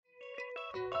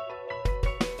Two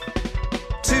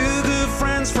good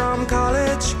friends from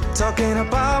college talking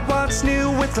about what's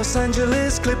new with Los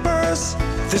Angeles Clippers.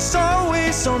 There's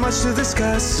always so much to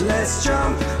discuss. Let's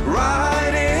jump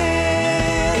right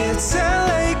in. It's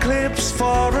LA Clips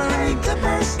Forum.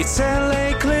 It's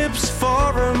LA Clips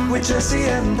Forum with Jesse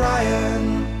and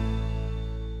Brian.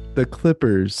 The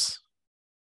Clippers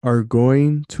are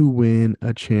going to win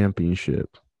a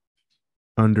championship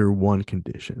under one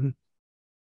condition.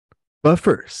 But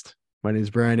first, my name is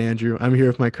Brian Andrew. I'm here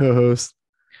with my co-host,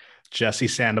 Jesse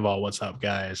Sandoval. What's up,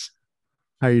 guys?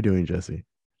 How are you doing, Jesse?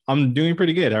 I'm doing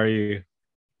pretty good. How are you?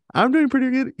 I'm doing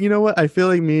pretty good. You know what? I feel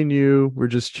like me and you were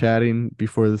just chatting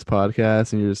before this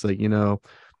podcast, and you're just like,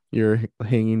 you're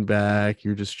hanging back,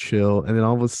 you're just chill. And then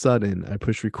all of a sudden, I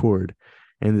push record,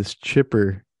 and this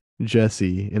chipper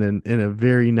Jesse in a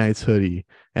very nice hoodie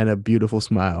and a beautiful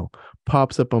smile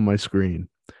pops up on my screen,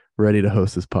 ready to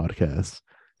host this podcast.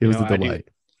 It was a delight.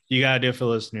 You gotta do it for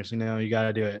listeners. You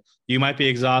gotta do it. You might be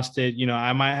exhausted.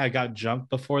 I might have got jumped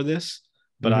before this,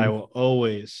 but I will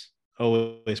always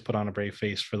put on a brave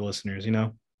face for the listeners.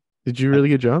 Did you really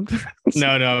get jumped? No.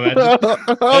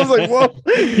 I was like, whoa!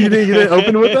 You didn't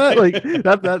open with that? Like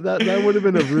that would have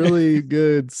been a really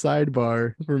good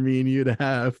sidebar for me and you to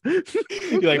have.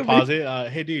 You like pause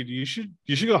it. Hey, dude, you should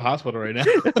go hospital right now.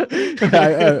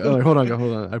 Like, hold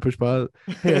on. I push pause.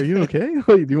 Hey, are you okay?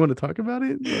 Like, do you want to talk about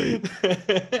it?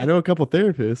 Like, I know a couple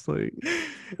therapists. Like,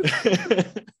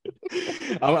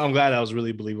 I'm glad that was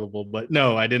really believable, but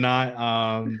no, I did not.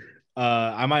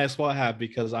 I might as well have,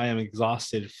 because I am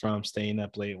exhausted from staying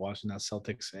up late watching that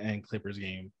Celtics and Clippers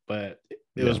game, but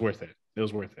it was worth it. It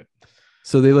was worth it.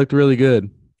 So they looked really good,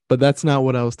 but that's not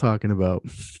what I was talking about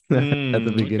at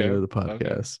the beginning of the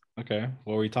podcast. Okay.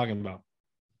 What were you talking about?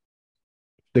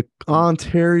 The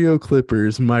Ontario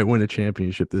Clippers might win a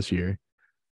championship this year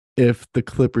if the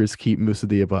Clippers keep Moussa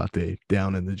Diabate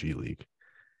down in the G League.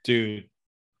 Dude,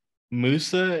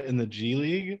 Moussa in the G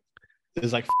League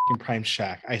is like fucking prime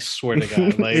Shaq. I swear to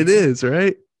God. Like, it is,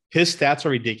 right? His stats are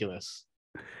ridiculous.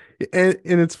 And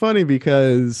it's funny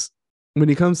because when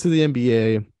he comes to the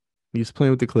NBA, he's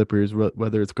playing with the Clippers,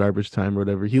 whether it's garbage time or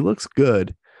whatever, he looks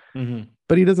good,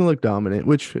 but he doesn't look dominant,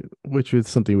 which is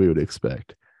something we would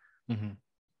expect.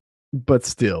 But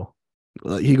still,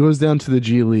 he goes down to the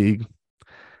G League,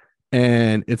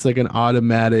 and it's like an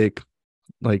automatic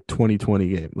like 2020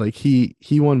 game. Like he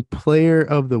won player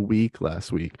of the week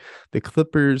last week. The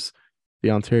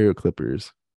Ontario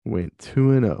Clippers went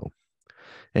 2-0,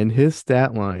 and his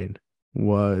stat line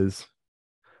was,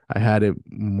 I had it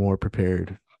more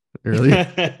prepared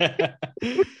earlier.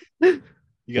 You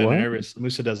got nervous.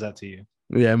 Moussa does that to you.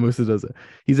 Yeah, Moussa does it.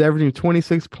 He's averaging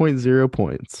 26.0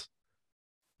 points,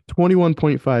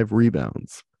 21.5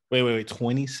 rebounds. Wait,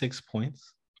 26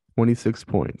 points? 26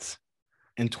 points.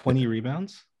 And 20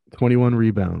 rebounds? 21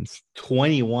 rebounds.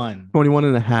 21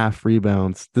 and a half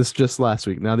rebounds. This just last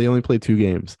week. Now they only played 2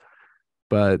 games.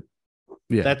 But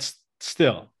yeah. That's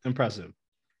still impressive.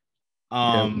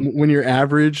 When your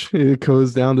average it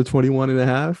goes down to 21 and a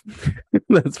half,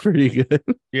 that's pretty good.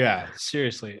 Yeah,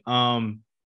 seriously. Holy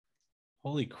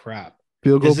crap.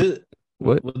 Field goal.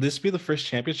 What? Will this be the first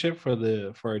championship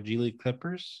for our G League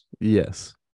Clippers?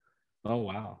 Yes. Oh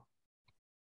wow.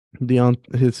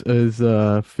 His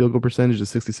field goal percentage is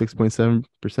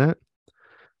 66.7%.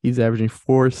 He's averaging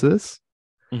 4 assists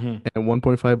and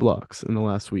 1.5 blocks in the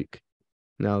last week.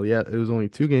 Now, yeah, it was only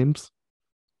 2 games.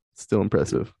 Still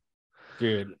impressive.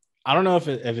 Dude, I don't know if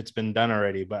it's been done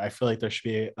already, but I feel like there should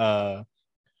be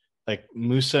like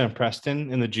Moussa and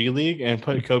Preston in the G League and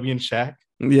put Kobe and Shaq.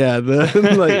 Yeah,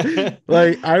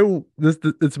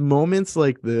 it's moments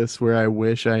like this where I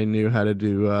wish I knew how to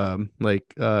do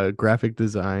graphic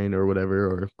design or whatever,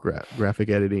 or graphic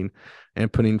editing,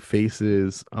 and putting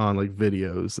faces on like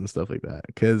videos and stuff like that.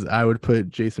 Because I would put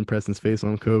Jason Preston's face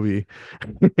on Kobe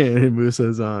and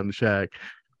Moussa's on Shaq.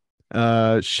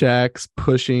 Shaq's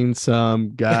pushing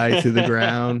some guy to the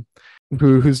ground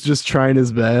who's just trying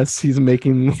his best. He's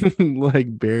making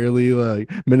like barely like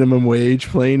minimum wage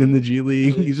playing in the G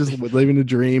League. He's just living a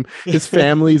dream. His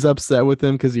family's upset with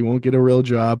him because he won't get a real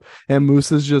job, and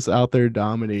Moussa's just out there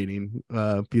dominating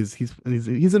because he's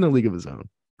in a league of his own.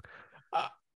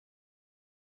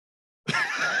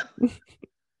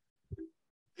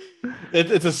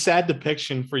 It's a sad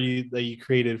depiction for you that you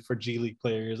created for G League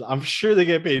players. I'm sure they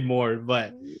get paid more,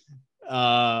 but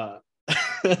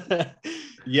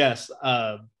yes,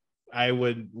 I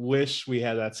would wish we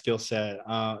had that skill set,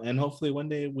 and hopefully one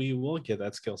day we will get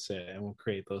that skill set and we'll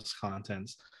create those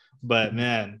contents. But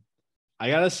man, I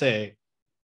gotta say,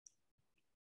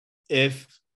 if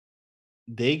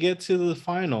they get to the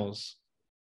finals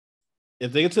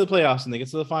if they get to the playoffs and they get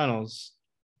to the finals,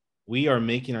 we are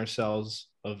making ourselves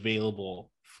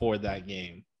available for that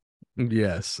game.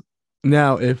 Yes.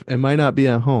 Now, if it might not be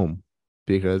at home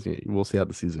because we'll see how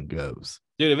the season goes.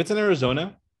 Dude, if it's in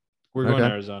Arizona, we're going to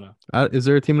Arizona. Is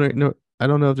there a team right? No, I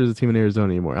don't know if there's a team in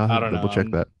Arizona anymore. I'll have to double check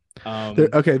that.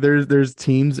 There's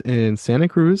teams in Santa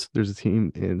Cruz. There's a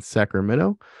team in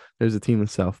Sacramento. There's a team in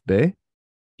South Bay.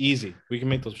 Easy. We can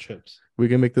make those trips.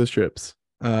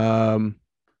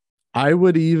 I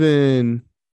would even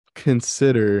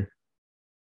consider.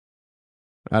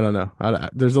 I don't know.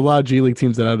 There's a lot of G League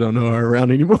teams that I don't know are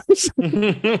around anymore.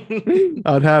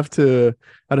 I'd have to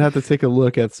take a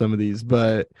look at some of these,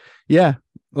 but yeah,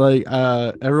 like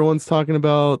everyone's talking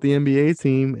about the NBA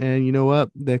team, and you know what?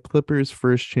 The Clippers'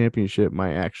 first championship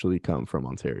might actually come from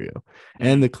Ontario,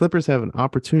 and the Clippers have an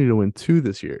opportunity to win 2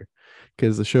 this year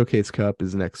because the Showcase Cup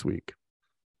is next week.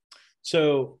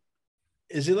 So,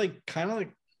 is it like kind of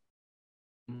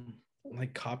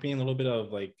like copying a little bit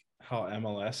of like how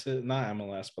MLS is, not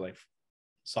MLS, but like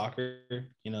soccer,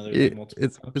 you know, there's like multiple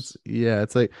cups.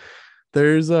 It's like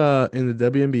there's in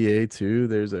the WNBA too,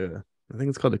 there's I think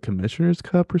it's called a Commissioner's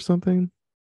Cup or something.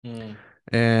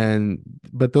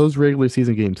 But those regular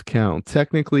season games count.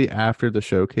 Technically, after the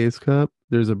Showcase Cup,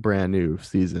 there's a brand new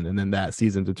season, and then that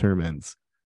season determines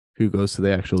who goes to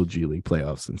the actual G League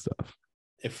playoffs and stuff.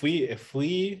 If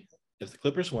the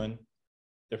Clippers win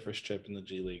their first trip in the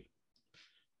G League,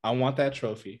 I want that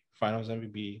trophy, Finals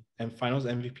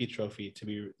MVP trophy, to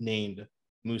be named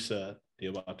Musa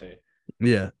Diabate.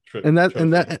 Yeah,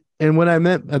 and what I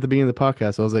meant at the beginning of the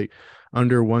podcast, I was like,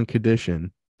 under one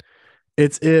condition,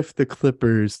 it's if the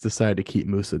Clippers decide to keep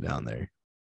Musa down there,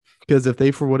 because if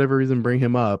they for whatever reason bring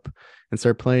him up and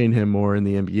start playing him more in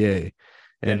the NBA,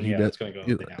 and it's gonna go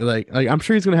down. Like I'm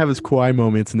sure he's gonna have his Kawhi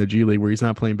moments in the G League where he's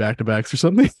not playing back-to-backs or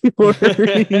something, or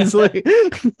he's like,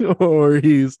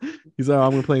 he's like,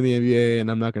 I'm gonna play in the NBA and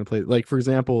I'm not gonna play. Like for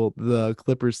example, the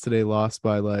Clippers today lost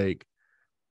by like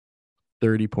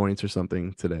 30 points or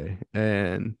something today,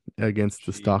 and against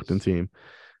the Stockton team,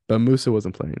 but Musa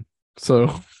wasn't playing,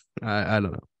 so I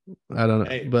don't know,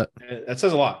 hey, but that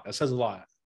says a lot.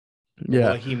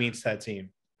 Yeah, he means that team.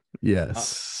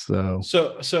 Yes.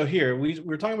 So here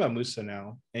we're talking about Musa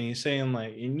now, and you're saying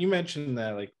like, and you mentioned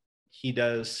that like he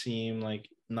does seem like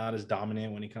not as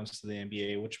dominant when he comes to the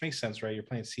NBA, which makes sense, right? You're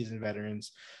playing seasoned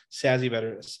veterans, sassy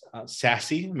veterans,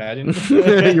 sassy. Imagine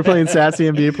you're playing sassy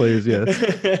NBA players, yes.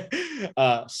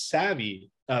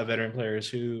 Savvy veteran players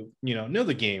who know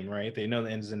the game, right? They know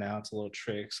the ins and outs, little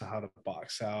tricks, how to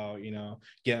box out,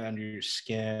 get under your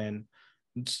skin.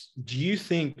 Do you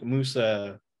think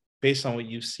Musa, based on what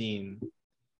you've seen,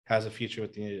 has a future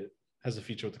with the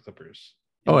Clippers?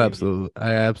 Oh, absolutely.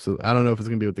 I don't know if it's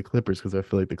gonna be with the Clippers because I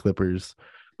feel like the Clippers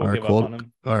are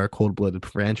a cold-blooded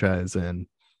franchise and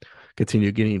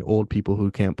continue getting old people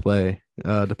who can't play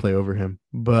to play over him.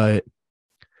 But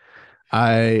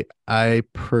I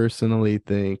personally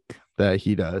think that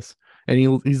he does,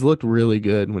 and he's looked really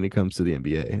good when he comes to the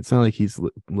NBA. It's not like he's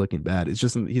looking bad. It's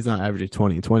just he's not averaging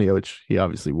 20, which he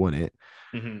obviously wouldn't.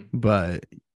 Mm-hmm. But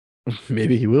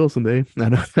maybe he will someday. I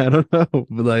don't know.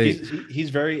 But like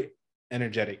he's very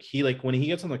energetic. He like when he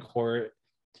gets on the court,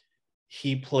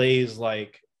 he plays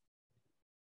like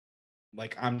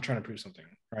I'm trying to prove something,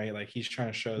 right? Like he's trying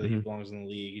to show that he belongs in the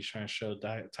league. He's trying to show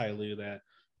Ty Lue that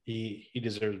he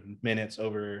deserves minutes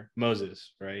over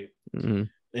Moses, right? Mm-hmm.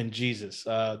 And Jesus,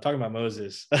 talking about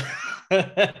Moses,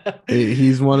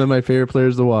 he's one of my favorite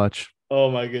players to watch.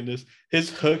 Oh my goodness, his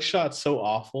hook shot's so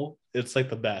awful. It's like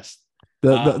the best.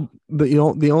 The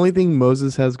only thing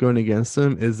Moses has going against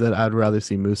him is that I'd rather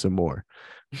see Musa more.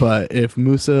 But if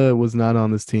Musa was not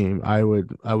on this team, I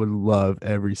would love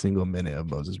every single minute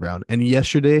of Moses Brown. And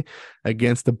yesterday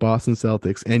against the Boston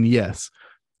Celtics, and yes,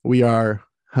 we are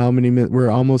how many minutes? We're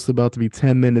almost about to be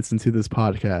 10 minutes into this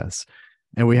podcast,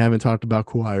 and we haven't talked about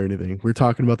Kawhi or anything. We're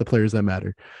talking about the players that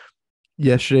matter.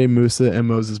 Yesterday, Musa and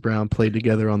Moses Brown played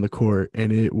together on the court,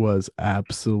 and it was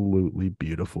absolutely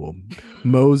beautiful.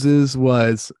 Moses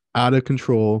was out of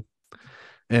control,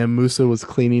 and Musa was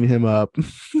cleaning him up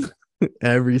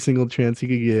every single chance he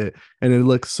could get, and it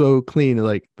looked so clean.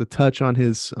 Like the touch on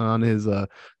his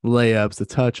layups, the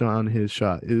touch on his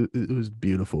shot, it was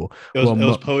beautiful. It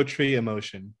was poetry in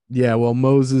motion. Yeah, well,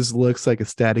 Moses looks like a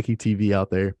staticky TV out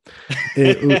there.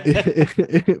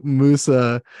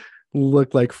 Musa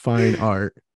looked like fine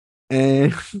art,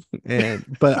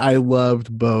 but I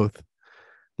loved both.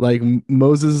 Like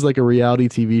Moses is like a reality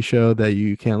TV show that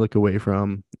you can't look away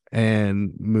from,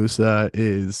 and Musa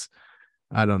is,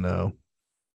 I don't know.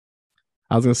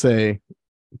 I was gonna say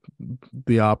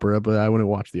the opera, but I wouldn't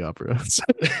watch the opera.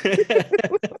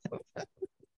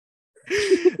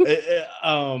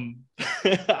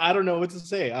 I don't know what to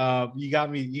say. You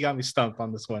got me stumped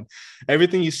on this one.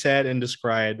 Everything you said and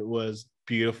described was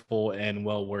beautiful and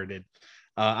well worded.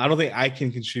 I don't think I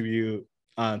can contribute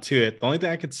to it. The only thing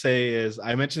I could say is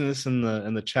I mentioned this in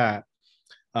the chat.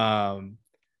 I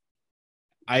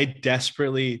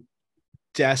desperately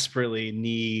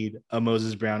need a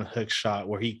Moses Brown hook shot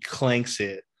where he clanks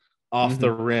it off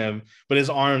the rim, but his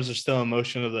arms are still in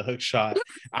motion of the hook shot.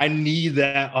 I need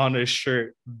that on a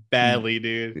shirt badly,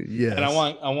 dude. Yes. And I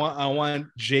want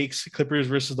Jake's Clippers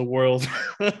versus the world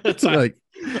like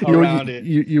around it.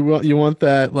 You want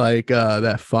that like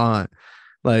that font.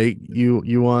 Like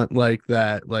you want like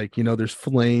that, like, you know, there's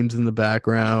flames in the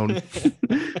background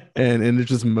and it's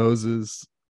just Moses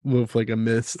with like a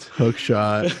missed hook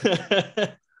shot.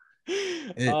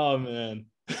 Oh man.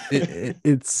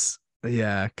 It's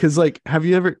yeah, because like, have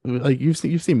you ever, like, you've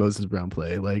seen Moses Brown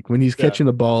play, like when he's catching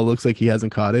the ball, it looks like he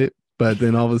hasn't caught it, but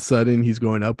then all of a sudden he's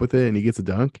going up with it and he gets a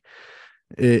dunk.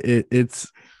 It's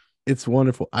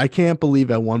wonderful. I can't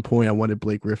believe at one point I wanted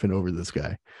Blake Griffin over this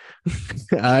guy.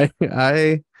 I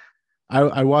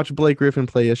watched Blake Griffin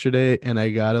play yesterday and I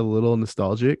got a little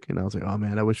nostalgic and I was like, oh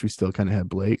man, I wish we still kind of had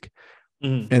Blake.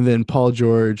 And then Paul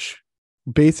George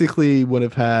basically would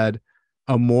have had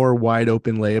a more wide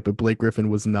open layup, but Blake Griffin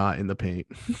was not in the paint.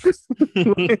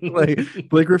 like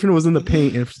Blake Griffin was in the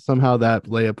paint, and somehow that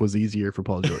layup was easier for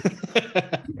Paul George.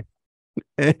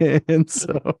 And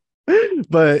so,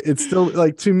 but it's still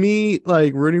like, to me,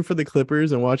 like rooting for the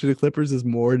Clippers and watching the Clippers is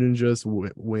more than just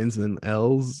wins and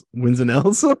losses. Wins and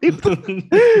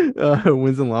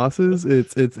losses.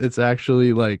 It's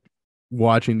actually like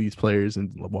watching these players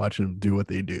and watching them do what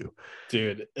they do.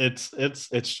 Dude, it's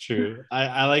true.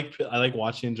 I like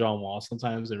watching John Wall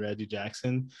sometimes and Reggie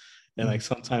Jackson, and like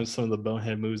sometimes some of the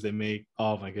bonehead moves they make.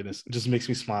 Oh my goodness, it just makes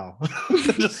me smile.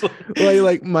 Just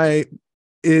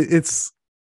it's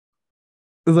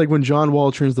like when John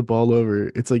Wall turns the ball over,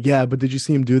 it's like, yeah, but did you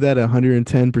see him do that at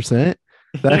 110%?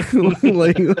 That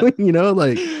like you know,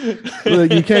 like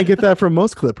you can't get that from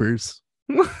most Clippers.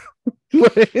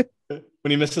 When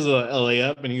he misses a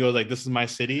layup and he goes like, "This is my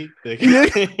city," like, Yeah.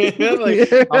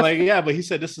 I'm like, yeah, but he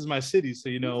said this is my city, so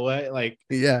you know what? Like,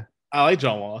 yeah, I like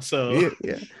John Wall, so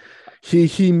yeah.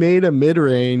 He made a mid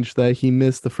range that he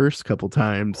missed the first couple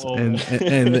times, and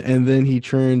then he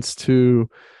turns to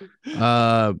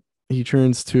a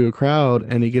crowd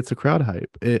and he gets a crowd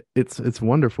hype. It's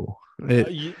wonderful.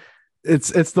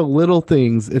 It's the little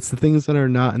things. It's the things that are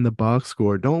not in the box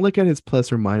score. Don't look at his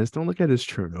plus or minus. Don't look at his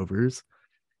turnovers.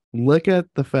 Look at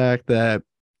the fact that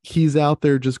he's out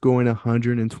there just going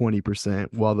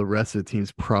 120% while the rest of the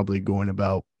team's probably going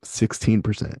about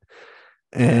 16%.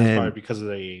 And probably because of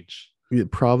their age.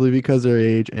 Probably because of their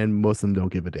age, and most of them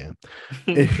don't give a damn.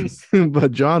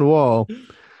 But John Wall,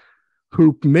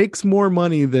 who makes more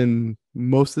money than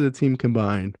most of the team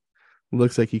combined,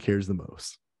 looks like he cares the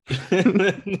most.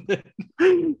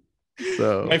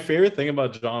 So my favorite thing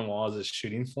about John Wall is his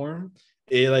shooting form.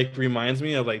 It like reminds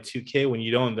me of like 2K when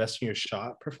you don't invest in your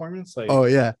shot performance. Like, oh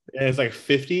yeah, and it's like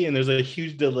 50 and there's a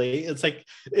huge delay. It's like,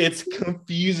 it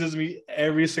confuses me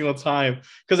every single time,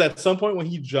 because at some point when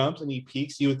he jumps and he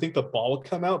peaks, you would think the ball would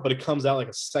come out, but it comes out like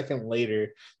a second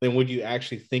later than would you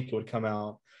actually think it would come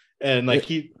out. And like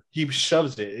he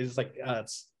shoves it. It's like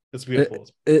it's beautiful.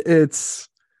 It's,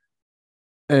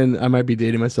 and I might be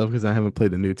dating myself because I haven't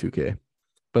played the new 2K,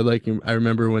 but like I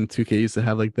remember when 2K used to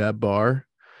have like that bar.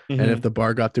 And if the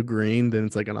bar got to green, then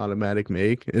it's like an automatic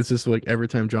make. It's just like every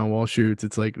time John Wall shoots,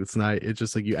 it's like, it's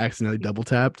just like you accidentally double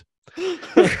tapped.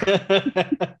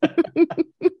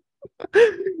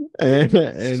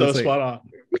 and so like, spot on.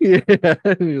 Yeah.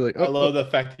 And you're like, I love the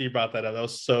fact that you brought that up. That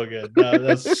was so good.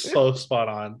 That's so spot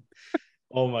on.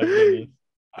 Oh my goodness.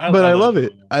 I love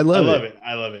it. I love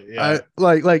it. Yeah.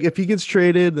 Like if he gets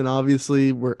traded, then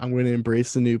obviously I'm going to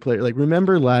embrace the new player. Like,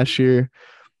 remember last year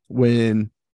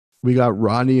when we got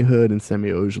Rodney Hood and Semi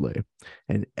Ojeleye,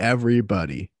 and every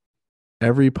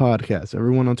podcast,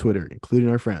 everyone on Twitter, including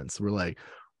our friends, were like,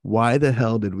 why the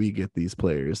hell did we get these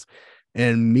players?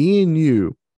 And me and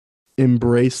you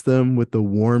embraced them with the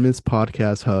warmest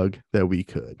podcast hug that we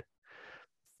could.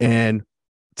 And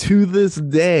to this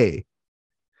day,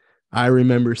 I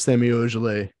remember Semi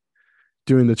Ojeleye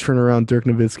doing the turnaround Dirk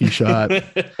Nowitzki shot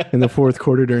in the fourth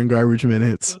quarter during garbage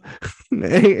minutes.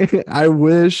 I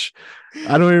wish,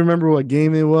 I don't even remember what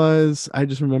game it was. I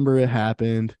just remember it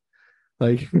happened.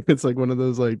 Like, it's like one of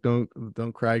those like don't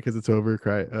cry because it's over,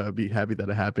 cry be happy that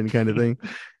it happened kind of thing.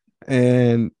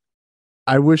 And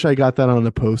I wish I got that on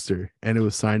a poster and it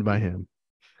was signed by him.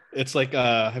 It's like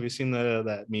have you seen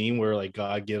that meme where like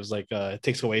God gives like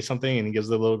takes away something and he gives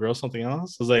the little girl something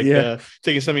else? It's like Yeah.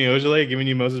 taking Semi Ojeleye, giving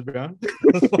you Moses Brown.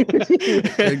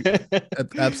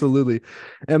 Absolutely.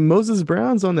 And Moses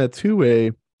Brown's on that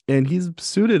two-way, and he's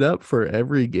suited up for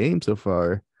every game so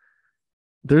far.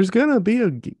 There's gonna be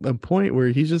a point where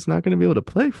he's just not gonna be able to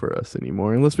play for us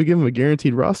anymore unless we give him a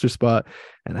guaranteed roster spot.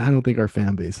 And I don't think our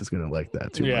fan base is gonna like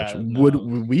that too much. No.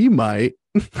 Would we might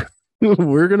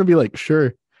we're gonna be like,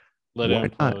 sure. Let Why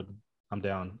it not? implode. I'm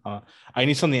down. I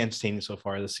need something entertaining so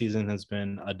far. The season has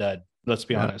been a dud. Let's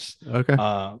be honest. Okay.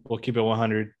 We'll keep it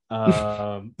 100.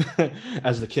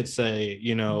 As the kids say,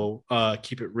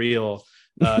 keep it real.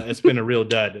 It's been a real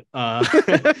dud.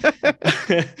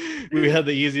 We had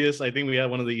the easiest. I think we had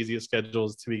one of the easiest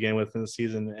schedules to begin with in the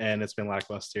season, and it's been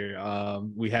lackluster.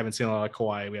 We haven't seen a lot of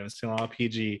Kawhi. We haven't seen a lot of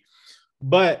PG,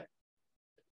 but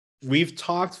we've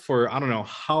talked for I don't know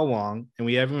how long, and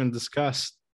we haven't even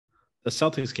discussed the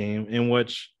Celtics game in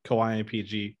which Kawhi and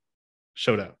PG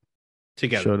showed up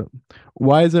together.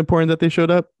 Why is it important that they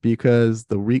showed up? Because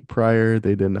the week prior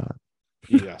they did not.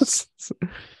 Yes.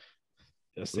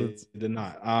 Yes, they did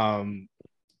not.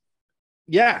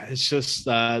 Yeah, it's just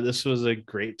this was a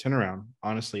great turnaround,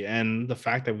 honestly. And the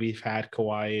fact that we've had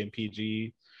Kawhi and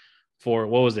PG for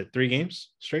what was it, 3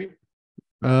 games straight?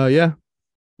 Yeah.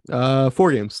 4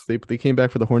 games. They came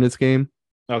back for the Hornets game.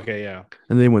 Okay, yeah.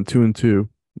 And they went 2-2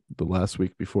 the last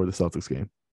week before the Celtics game.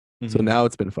 Mm-hmm. So now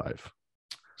it's been 5.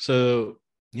 So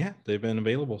yeah, they've been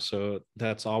available. So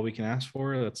that's all we can ask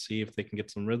for. Let's see if they can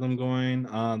get some rhythm going.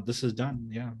 This is done.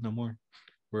 Yeah, no more.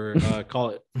 We're call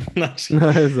it.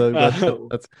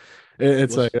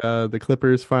 It's like the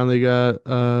Clippers finally got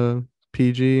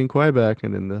PG and Kawhi back,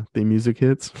 and then the music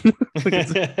hits.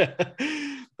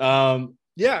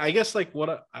 Yeah, I guess like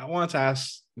what I wanted to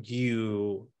ask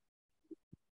you,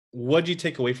 what do you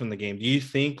take away from the game? Do you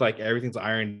think like everything's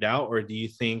ironed out, or do you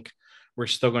think we're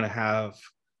still going to have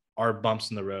our bumps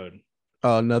in the road?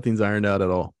 Oh, nothing's ironed out at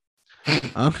all.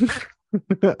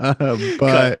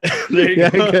 But there you go.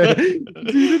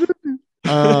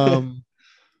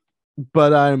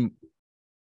 But I'm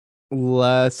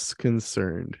less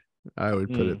concerned. I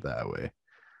would put it that way.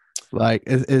 Like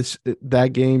that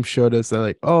game showed us that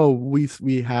like, oh,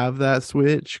 we have that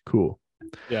switch. Cool.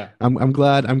 Yeah. I'm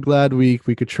glad we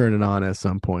could turn it on at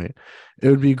some point. It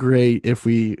would be great if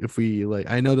we like,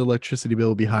 I know the electricity bill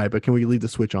will be high, but can we leave the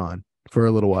switch on for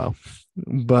a little while?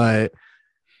 But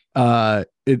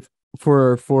it's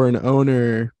for an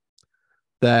owner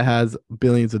that has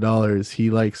billions of dollars, he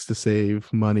likes to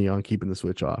save money on keeping the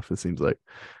switch off, it seems like.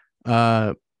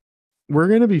 We're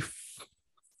gonna be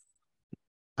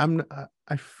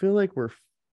I feel like we're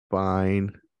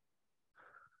fine.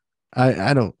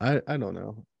 I don't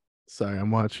know. Sorry,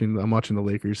 I'm watching the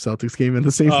Lakers Celtics game at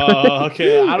the same time. Oh,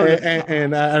 okay. I don't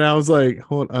and I was like,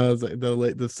 I was like,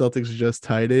 the Celtics just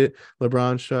tied it.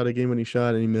 LeBron shot a game when he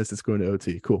shot and he missed. It's going to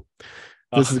OT. Cool.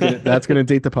 That's gonna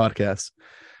date the podcast.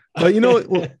 But you know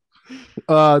what?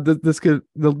 Did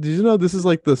you know this is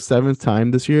like the 7th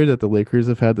time this year that the Lakers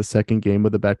have had the second game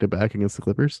of the back-to-back against the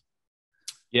Clippers?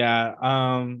 Yeah.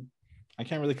 I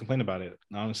can't really complain about it.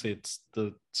 Honestly, it's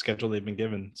the schedule they've been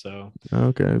given. So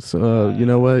okay, so you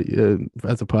know what?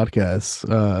 As a podcast,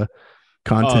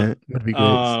 content would be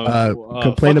great.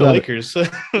 Complain about Lakers.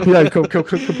 Yeah,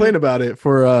 complain about it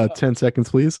for 10 seconds,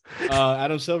 please.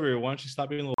 Adam Silver, why don't you stop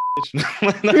being a little bitch?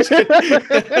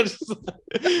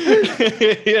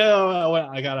 Yeah,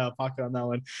 I got a pocket on that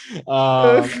one.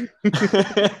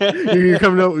 You're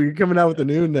coming out with the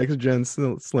new next gen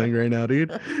slang right now,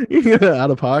 dude.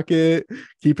 Out of pocket,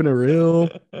 keeping it real.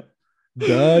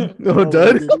 Dud. Oh,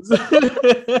 dud.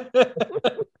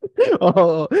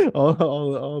 all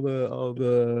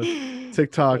the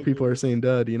TikTok people are saying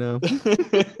dud, you know.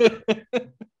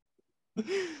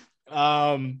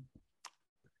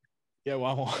 Yeah,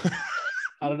 well,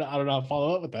 I don't know how to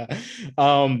follow up with that.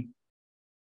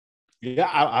 Yeah,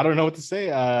 I don't know what to say.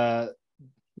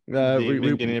 We've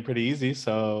been getting it pretty easy,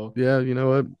 so yeah, you know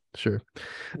what? Sure.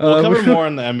 We'll cover more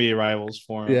on the NBA Rivals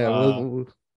forum. Yeah,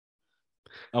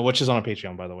 which is on our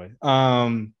Patreon, by the way. I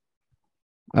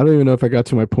don't even know if I got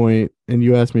to my point, and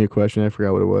you asked me a question. I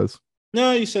forgot what it was.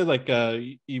 No, you said like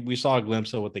we saw a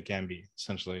glimpse of what they can be,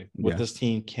 essentially, what this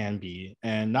team can be,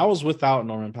 and that was without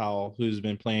Norman Powell, who's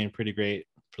been playing pretty great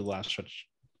for the last stretch.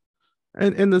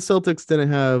 And the Celtics didn't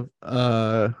have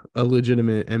a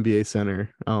legitimate NBA center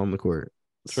on the court.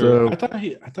 True. So I thought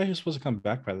he was supposed to come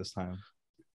back by this time.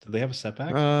 Did they have a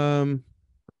setback?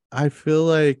 I feel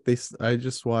like I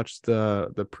just watched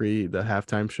the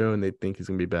halftime show, and they think he's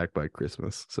gonna be back by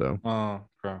Christmas. So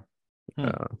bro.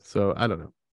 So I don't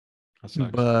know.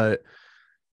 But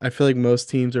I feel like most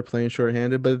teams are playing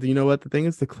shorthanded, but you know what? The thing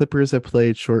is, the Clippers have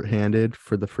played shorthanded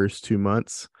for the first 2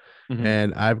 months, Mhm.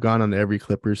 and I've gone on every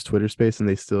Clippers Twitter space, and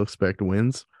they still expect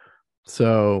wins.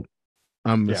 So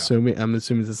Yeah. I'm assuming it's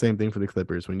the same thing for the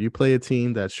Clippers. When you play a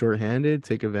team that's shorthanded,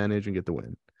 take advantage and get the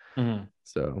win. Mhm.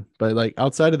 So, but like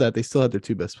outside of that, they still have their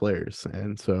two best players,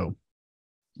 and so like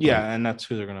Yeah, and that's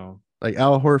who they're gonna.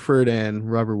 Al Horford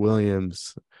and Robert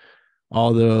Williams,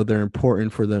 although they're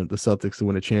important for the Celtics to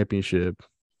win a championship,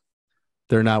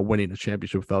 they're not winning a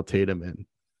championship without Tatum and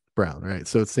Brown, right?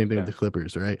 So it's the same thing with Yeah. the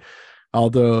Clippers, right?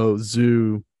 Although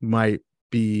Zoo might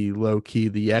be low key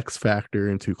the X factor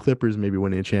into Clippers maybe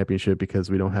winning a championship because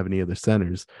we don't have any other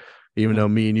centers, even though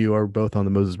me and you are both on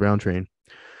the Moses Brown train.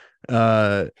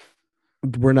 We're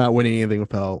not winning anything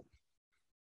without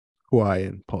Kawhi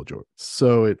and Paul George.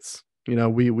 So it's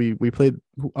we played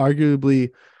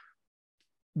arguably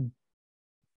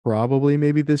probably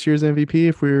maybe this year's MVP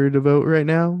if we were to vote right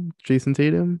now, Jason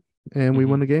Tatum, and we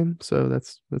won the game. So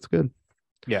that's good.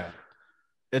 Yeah,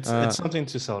 it's Uh, something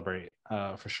to celebrate,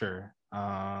 for sure.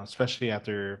 Especially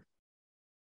after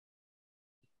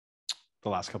the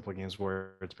last couple of games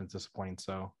where it's been disappointing.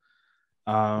 So,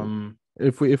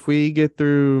 if we get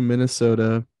through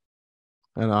Minnesota,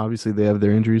 and obviously they have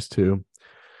their injuries too.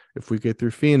 If we get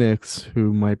through Phoenix,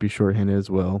 who might be shorthanded as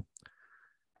well,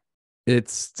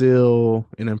 it's still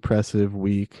an impressive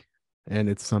week, and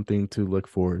it's something to look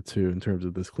forward to in terms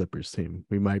of this Clippers team.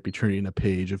 We might be turning a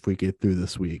page if we get through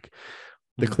this week.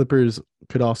 The Clippers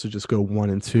could also just go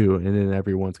 1-2, and then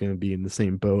everyone's going to be in the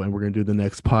same boat, and we're going to do the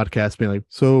next podcast being like,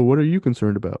 so what are you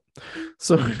concerned about?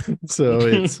 So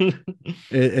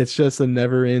it's just a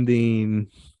never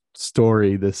ending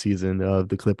story this season of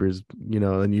the Clippers,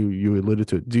 and you alluded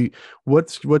to it.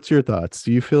 What's your thoughts?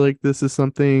 Do you feel like this is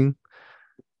something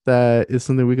that is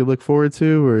something we could look forward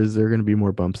to, or is there going to be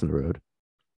more bumps in the road?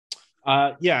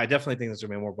 Yeah, I definitely think there's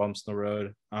gonna be more bumps in the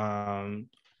road.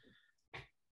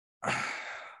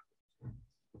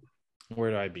 Where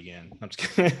do I begin? I'm just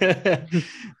kidding.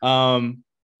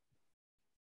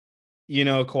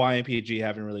 Kawhi and PG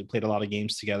haven't really played a lot of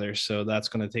games together, so that's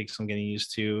going to take some getting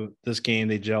used to. This game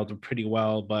they gelled pretty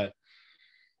well, but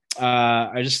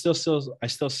I still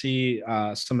see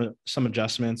some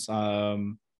adjustments.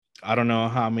 I don't know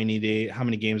how many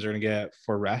games they're going to get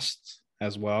for rest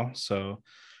as well. So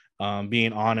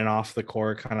being on and off the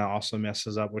court kind of also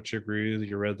messes up with your groove,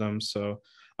 your rhythm. So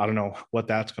I don't know what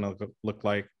that's going to look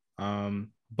like.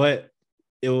 But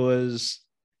it was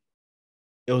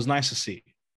nice to see.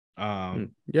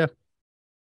 Yeah,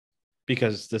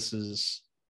 because this is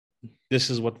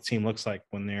what the team looks like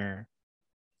when they're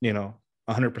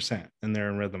 100% and they're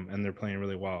in rhythm and they're playing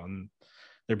really well and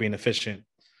they're being efficient.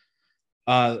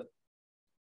 Yeah,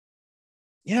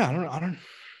 I don't.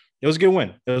 It was a good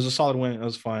win. It was a solid win. It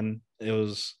was fun. It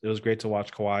was great to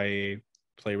watch Kawhi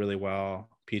play really well.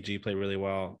 PG played really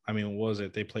well. I mean, what was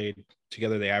it? They played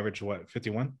together. They averaged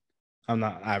 51? I'm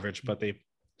not average, but they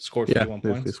scored 51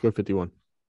 points. They scored 51.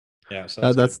 Yeah,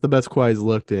 so that's the best Kawhi's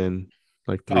looked in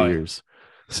like 3 years.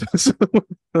 So,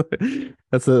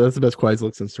 that's the best Kawhi's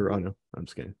looked since Toronto. I'm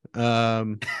just kidding.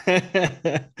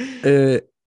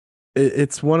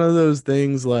 It's one of those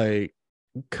things like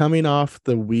coming off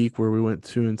the week where we went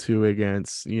 2-2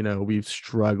 against, we've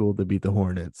struggled to beat the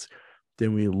Hornets.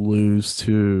 Then we lose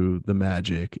to the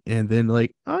Magic. And then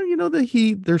the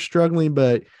Heat, they're struggling,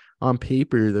 but on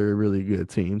paper, they're a really good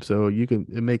team. So it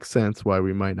makes sense why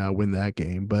we might not win that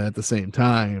game. But at the same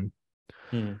time,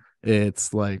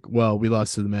 it's like, well, we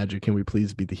lost to the Magic. Can we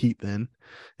please beat the Heat then?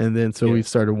 And then we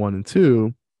started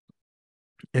 1-2.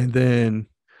 And then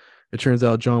it turns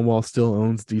out John Wall still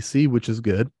owns DC, which is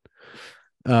good.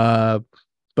 But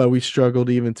we struggled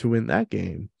even to win that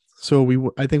game.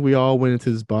 So I think we all went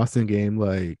into this Boston game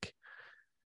like,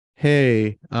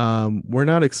 hey, we're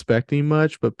not expecting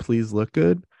much, but please look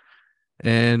good.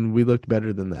 And we looked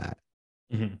better than that.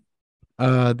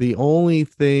 The only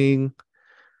thing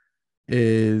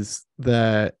is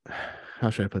that, how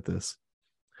should I put this?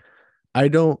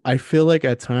 I feel like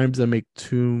at times I make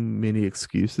too many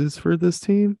excuses for this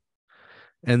team.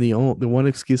 And the one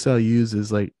excuse I'll use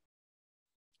is like,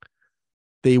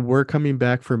 they were coming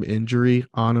back from injury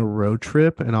on a road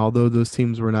trip. And although those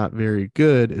teams were not very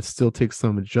good, it still takes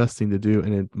some adjusting to do.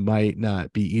 And it might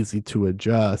not be easy to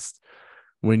adjust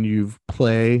when you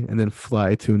play and then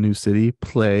fly to a new city,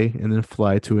 play and then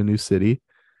fly to a new city.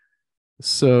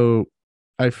 So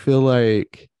I feel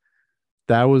like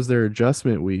that was their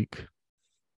adjustment week.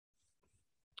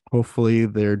 Hopefully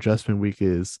their adjustment week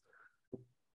is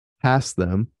past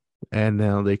them and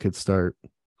now they could start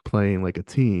playing like a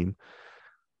team.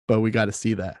 But we got to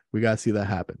see that. We got to see that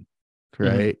happen.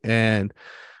 Right. And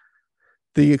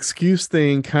the excuse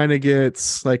thing kind of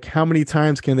gets like, how many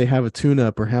times can they have a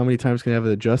tune-up, or how many times can they have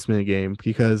an adjustment game?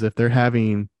 Because if they're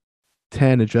having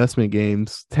 10 adjustment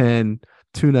games, 10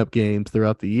 tune-up games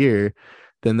throughout the year,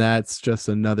 then that's just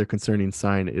another concerning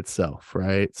sign itself,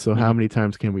 right? So how many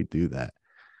times can we do that?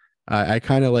 I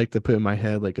kind of like to put in my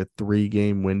head like a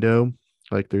 3-game window.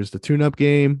 Like there's the tune-up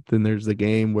game, then there's the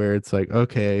game where it's like,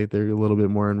 okay, they're a little bit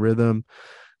more in rhythm.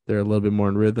 They're a little bit more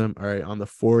in rhythm. All right, on the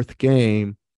 4th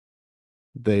game,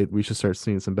 we should start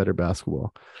seeing some better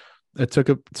basketball. It took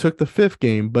the 5th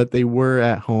game, but they were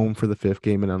at home for the 5th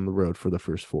game and on the road for the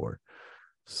first 4.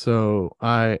 So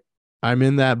I'm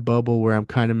in that bubble where I'm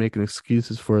kind of making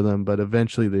excuses for them, but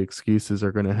eventually the excuses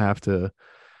are going to have to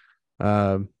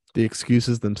the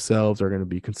excuses themselves are going to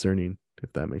be concerning,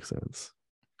 if that makes sense.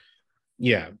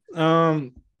 Yeah.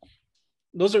 That's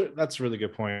a really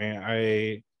good point.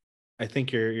 I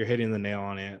think you're hitting the nail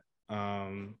on it.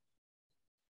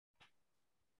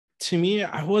 To me,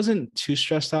 I wasn't too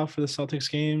stressed out for the Celtics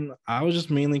game. I was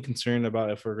just mainly concerned about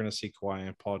if we're going to see Kawhi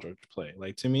and Paul George play.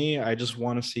 Like, to me, I just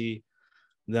want to see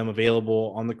them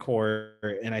available on the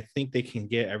court, and I think they can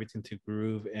get everything to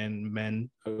groove. And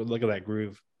look at that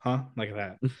groove, huh? Look at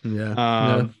that.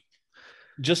 Yeah.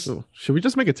 Just should we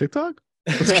just make a TikTok?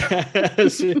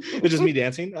 It's just me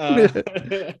dancing.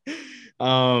 I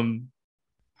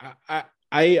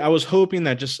was hoping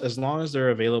that just as long as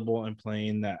they're available and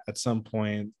playing, that at some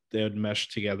point they would mesh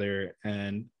together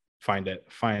and find their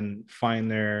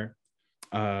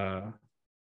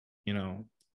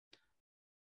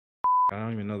I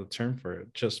don't even know the term for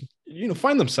it. Just,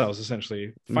 find themselves,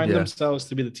 essentially. Find themselves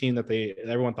to be the team that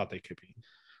everyone thought they could be.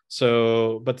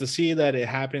 So, but to see that it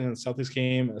happened in the Celtics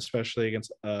game, especially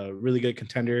against a really good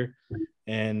contender,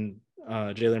 and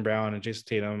Jaylen Brown and Jason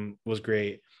Tatum, was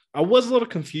great. I was a little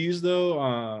confused,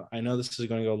 though. I know this is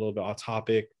going to go a little bit off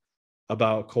topic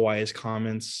about Kawhi's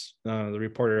comments. The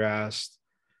reporter asked,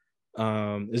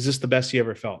 is this the best he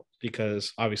ever felt?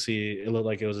 Because obviously it looked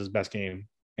like it was his best game.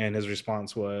 And his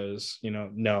response was,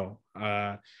 no,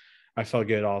 I felt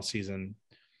good all season.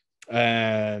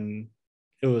 And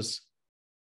it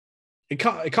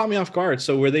caught me off guard.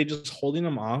 So were they just holding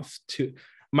them off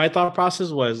my thought process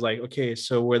was like, okay,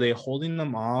 so were they holding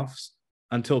them off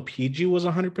until PG was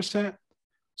 100%?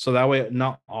 So that way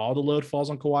not all the load falls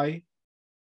on Kawhi,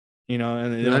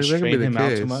 and they don't strain him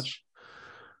out too much.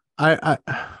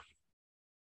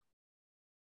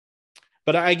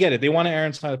 But I get it. They want to err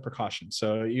inside of precaution.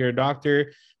 So you're a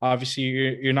doctor. Obviously,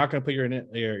 you're not going to put your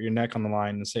neck on the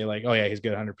line and say like, oh yeah, he's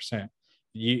good 100%.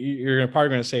 You're probably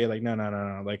going to say like,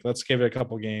 no. Like, let's give it a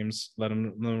couple games. Let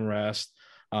him rest.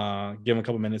 Give him a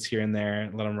couple minutes here and there.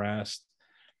 Let him rest.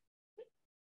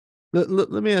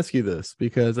 Let me ask you this,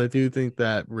 because I do think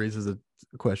that raises a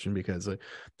question, because like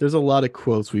there's a lot of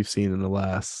quotes we've seen in the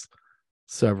last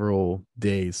several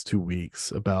days, 2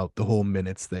 weeks, about the whole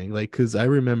minutes thing. Like, because I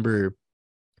remember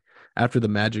after the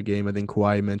Magic game, I think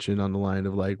Kawhi mentioned on the line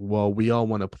of like, well, we all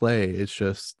want to play. It's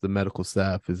just the medical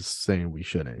staff is saying we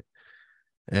shouldn't.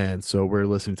 And so we're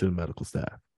listening to the medical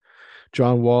staff.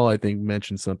 John Wall, I think,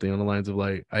 mentioned something on the lines of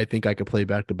like, I think I could play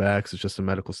back-to-backs. It's just the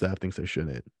medical staff thinks I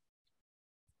shouldn't.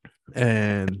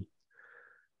 And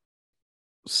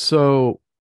so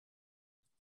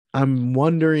I'm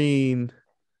wondering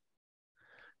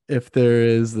if there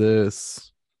is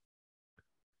this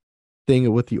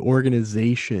thing with the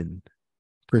organization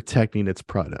protecting its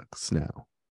products now.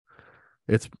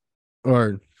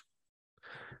 Or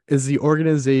is the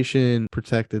organization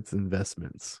protect its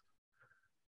investments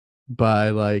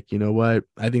by like, you know what?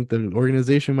 I think the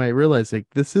organization might realize like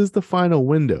this is the final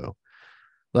window.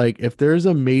 Like if there's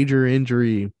a major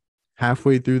injury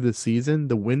halfway through the season,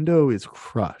 the window is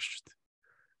crushed.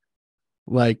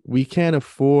 Like we can't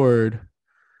afford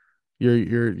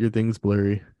your thing's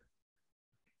blurry.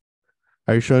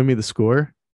 Are you showing me the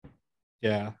score?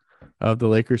 Yeah. Of the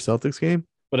Lakers Celtics game?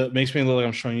 But it makes me look like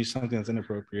I'm showing you something that's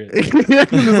inappropriate. It's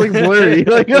like blurry.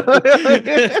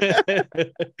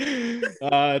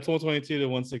 It's 122 to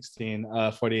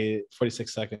 116,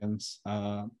 46 seconds.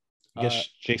 I guess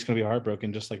Jake's gonna be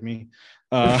heartbroken just like me.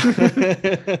 Oh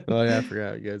yeah, I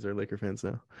forgot you guys are Laker fans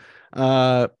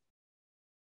now.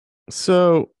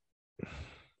 So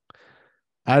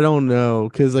I don't know,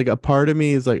 because like a part of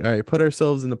me is like, all right, put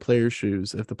ourselves in the players'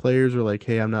 shoes. If the players are like,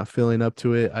 hey, I'm not feeling up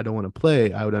to it, I don't want to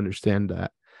play, I would understand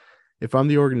that. If I'm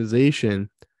the organization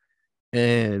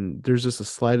and there's just the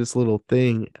slightest little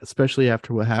thing, especially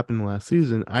after what happened last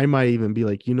season, I might even be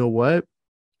like, you know what?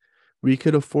 We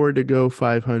could afford to go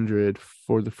 500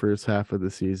 for the first half of the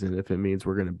season if it means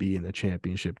we're going to be in a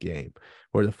championship game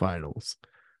or the finals.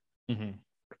 Mm-hmm.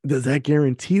 Does that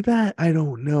guarantee that? I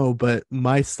don't know, but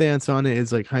my stance on it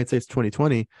is like hindsight's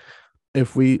 2020.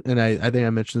 If we, and I think I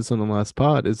mentioned this on the last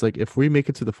pod, is like if we make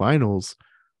it to the finals,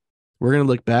 we're gonna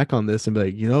look back on this and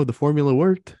be like, the formula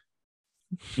worked.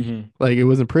 Like it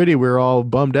wasn't pretty. We were all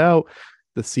bummed out.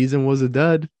 The season was a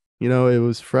dud. It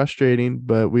was frustrating,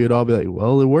 but we would all be like,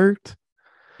 well, it worked.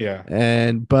 Yeah.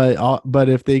 And but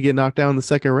if they get knocked down in the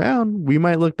second round, we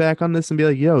might look back on this and be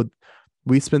like, yo,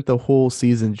 we spent the whole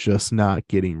season just not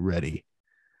getting ready.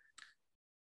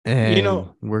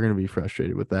 And we're gonna be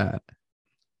frustrated with that.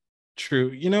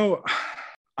 True.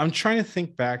 I'm trying to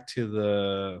think back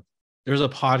to there's a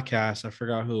podcast, I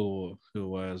forgot who it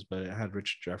was, but it had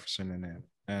Richard Jefferson in it.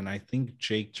 And I think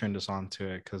Jake turned us on to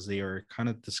it because they were kind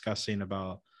of discussing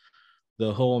about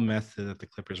the whole method that the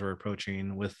Clippers were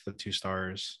approaching with the 2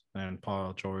 stars and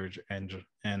Paul George and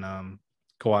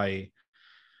Kawhi,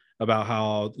 about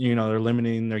how they're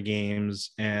limiting their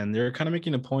games, and they're kind of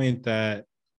making a point that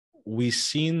we've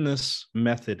seen this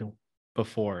method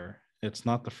before. It's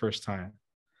not the first time.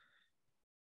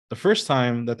 The first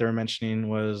time that they're mentioning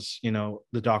was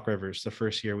the Doc Rivers, the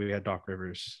first year we had Doc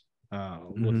Rivers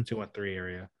with the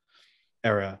 2-1-3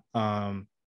 era.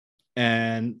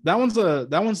 And that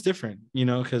one's different,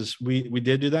 because we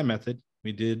did do that method.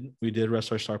 We did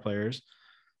rest our star players,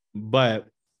 but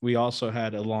we also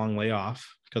had a long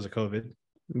layoff because of COVID.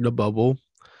 The bubble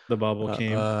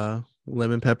came.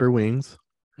 Lemon pepper wings.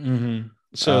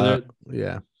 So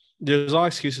yeah, there's all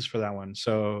excuses for that one.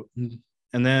 So,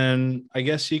 and then I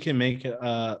guess you can make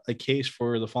a case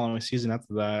for the following season.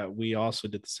 After that, we also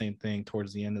did the same thing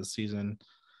towards the end of the season.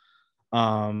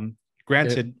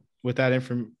 Granted, with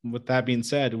that being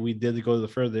said, we did go to the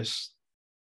furthest.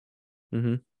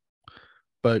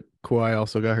 But Kawhi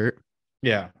also got hurt.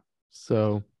 Yeah.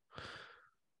 So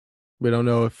we don't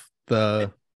know if if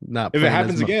it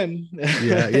happens again.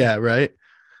 yeah, right.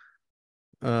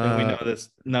 Then we know this.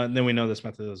 No, then we know this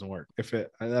method doesn't work.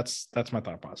 That's my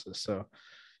thought process. So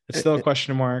it's still a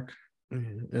question mark.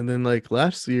 And then like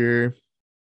last year,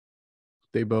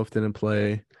 they both didn't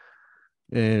play,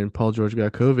 and Paul George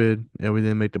got COVID, and we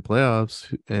didn't make the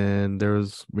playoffs. And there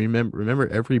was remember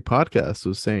every podcast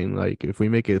was saying like if we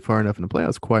make it far enough in the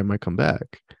playoffs, Kawhi might come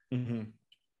back.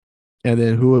 And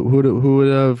then who would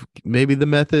have maybe the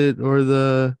method or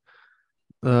the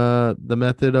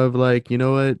method of like,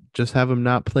 just have him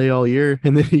not play all year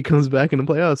and then he comes back in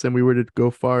the playoffs and we were to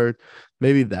go far.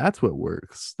 Maybe that's what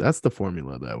works. That's the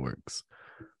formula that works.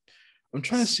 I'm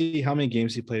trying to see how many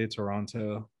games he played at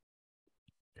Toronto.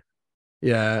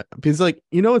 Yeah, because like,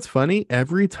 it's funny.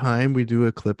 Every time we do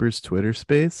a Clippers Twitter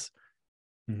space,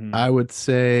 I would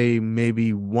say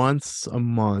maybe once a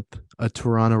month a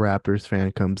Toronto Raptors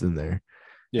fan comes in there.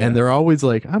 Yeah. And they're always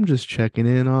like, I'm just checking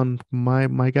in on my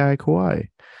guy Kawhi.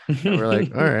 And we're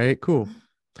like, all right, cool.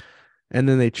 And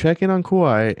then they check in on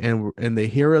Kawhi and they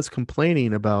hear us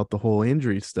complaining about the whole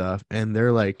injury stuff. And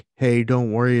they're like, hey,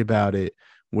 don't worry about it.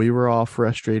 We were all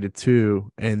frustrated too.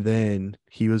 And then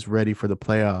he was ready for the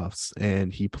playoffs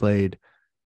and he played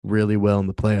really well in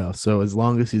the playoffs. So as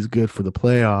long as he's good for the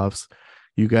playoffs,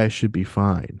 you guys should be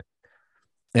fine.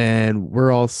 And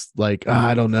we're all like,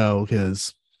 I don't know,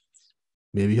 because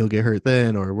maybe he'll get hurt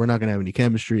then, or we're not going to have any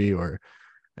chemistry.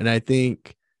 And I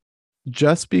think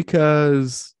just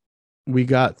because we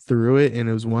got through it and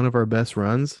it was one of our best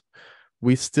runs,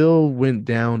 we still went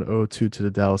down 0-2 to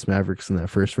the Dallas Mavericks in that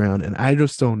first round. And I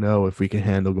just don't know if we can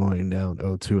handle going down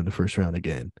 0-2 in the first round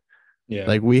again. Yeah.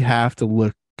 Like we have to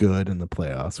look good in the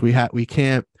playoffs. We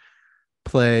can't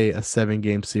play a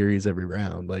 7-game series every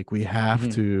round. Like we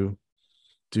have to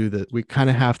do that. We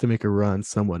kind of have to make a run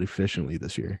somewhat efficiently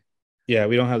this year. Yeah,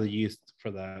 we don't have the youth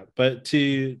for that. But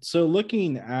so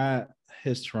looking at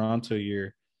his Toronto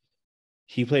year,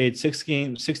 he played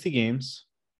 60 games.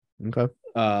 Okay.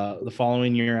 The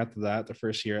following year after that, the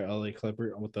first year at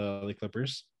with the LA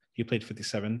Clippers, he played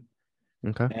 57.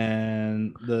 Okay.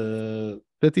 And the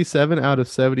 57 out of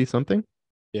 70 something?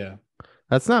 Yeah.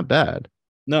 That's not bad.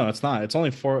 No, it's not. It's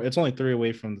only 3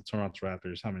 away from the Toronto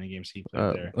Raptors. How many games he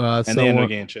played there? And they had no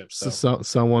game chips. So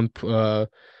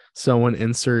someone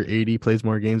insert 80 plays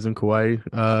more games than Kawhi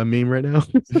meme right now.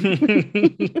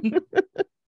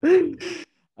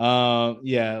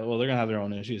 Yeah, well, they're gonna have their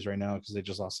own issues right now because they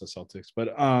just lost the Celtics.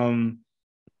 But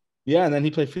yeah, and then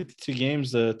he played 52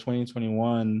 games the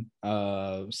 2021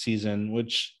 season,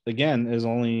 which again is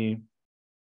only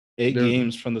 8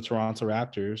 games from the Toronto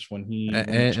Raptors when he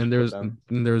and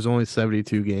there's only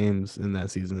 72 games in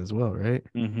that season as well, right?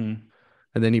 And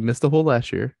then he missed the whole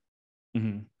last year.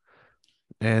 And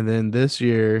then this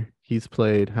year he's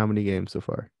played how many games so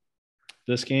far?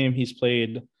 This game he's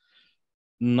played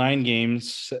 9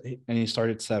 games, and he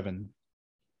started 7.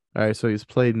 All right, so he's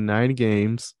played 9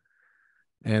 games,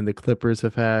 and the Clippers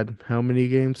have had how many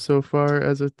games so far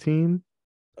as a team?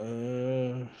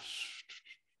 I'm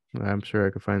sure I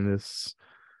could find this.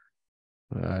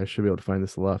 I should be able to find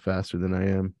this a lot faster than I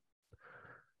am.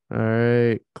 All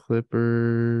right,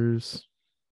 Clippers.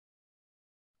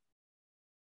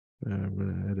 I'm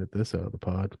gonna edit this out of the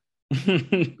pod.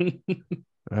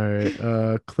 All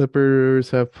right,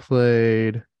 Clippers have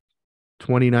played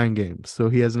 29 games, so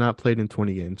he has not played in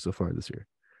 20 games so far this year.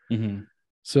 Mm-hmm.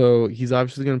 So he's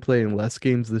obviously going to play in less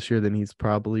games this year than he's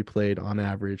probably played on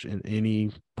average in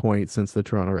any point since the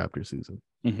Toronto Raptors season.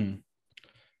 Mm-hmm.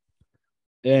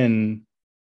 And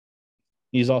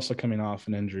he's also coming off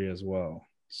an injury as well.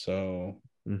 So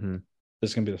this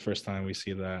is going to be the first time we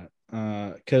see that.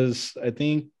 Because I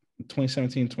think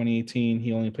 2017, 2018,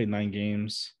 he only played 9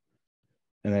 games.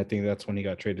 And I think that's when he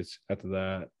got traded after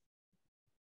that.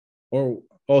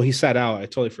 He sat out. I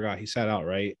totally forgot. He sat out,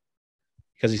 right?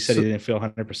 Because he said he didn't feel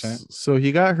 100%. So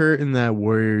he got hurt in that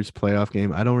Warriors playoff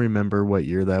game. I don't remember what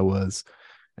year that was.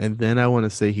 And then I want to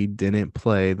say he didn't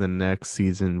play the next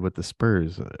season with the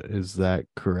Spurs. Is that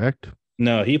correct?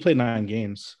 No, he played 9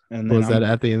 games. And then was that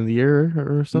at the end of the year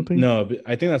or something? No,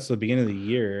 I think that's the beginning of the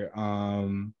year.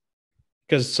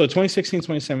 Because 2016,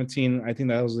 2017, I think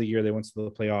that was the year they went to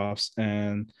the playoffs,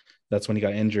 and that's when he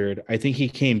got injured. I think he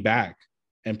came back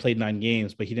and played 9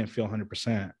 games, but he didn't feel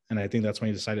 100%. And I think that's when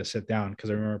he decided to sit down,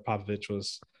 because I remember Popovich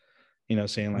was,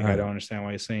 saying like, I don't understand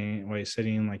why he's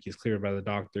sitting, like he's cleared by the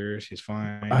doctors, he's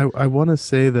fine. I want to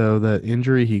say though that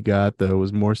injury he got though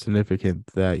was more significant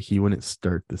that he wouldn't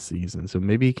start the season. So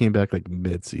maybe he came back like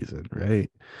mid-season, right?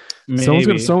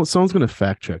 Maybe. Someone's gonna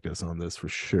fact check us on this for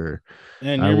sure.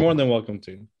 And you're more than welcome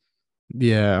to.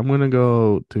 Yeah, I'm gonna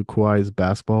go to Kawhi's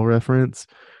basketball reference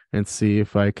and see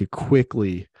if I could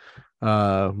quickly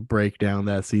break down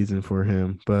that season for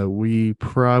him, but we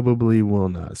probably will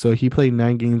not. So he played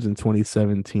 9 games in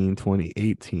 2017,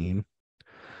 2018.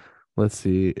 Let's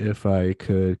see if I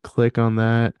could click on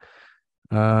that.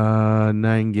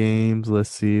 9 games.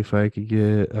 Let's see if I could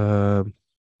get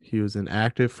he was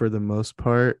inactive for the most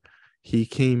part. He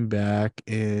came back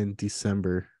in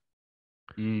December.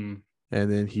 And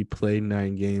then he played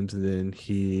 9 games, and then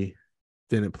he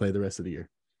didn't play the rest of the year.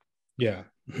 Yeah.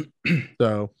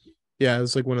 So yeah, it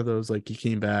was like one of those, like he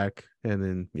came back and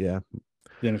then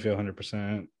didn't feel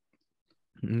 100%.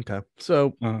 Okay,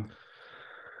 so So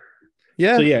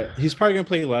he's probably gonna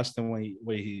play less than what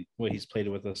he's played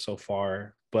with us so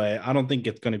far, but I don't think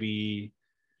it's gonna be.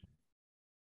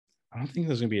 I don't think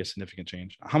there's gonna be a significant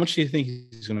change. How much do you think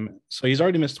he's gonna miss? So he's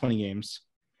already missed 20 games.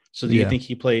 So do you think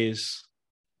he plays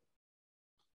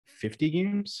 50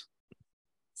 games?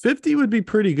 50 would be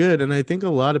pretty good, and I think a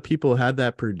lot of people had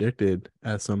that predicted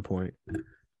at some point,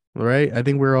 right? I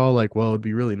think we're all like, well, it'd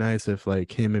be really nice if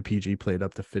like him and PG played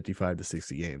up to 55 to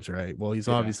 60 games, right? Well, he's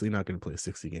obviously not going to play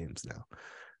 60 games now,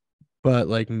 but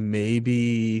like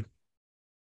maybe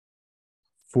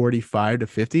 45 to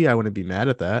 50, I wouldn't be mad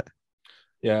at that.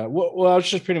 Yeah, well, I was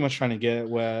just pretty much trying to get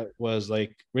what was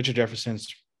like Richard Jefferson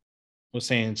was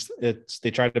saying they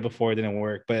tried it before, it didn't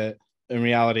work, but in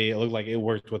reality, it looked like it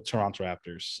worked with Toronto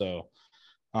Raptors. So,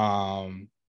 and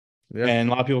a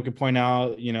lot of people could point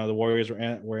out, the Warriors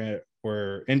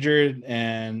were injured,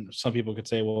 and some people could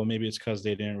say, well, maybe it's because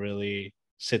they didn't really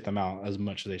sit them out as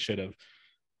much as they should have,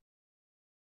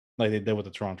 like they did with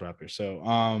the Toronto Raptors. So,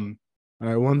 all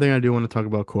right, one thing I do want to talk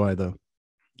about Kawhi though.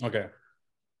 Okay.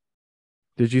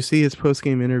 Did you see his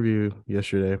post-game interview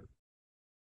yesterday?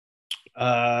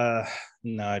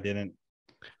 No, I didn't.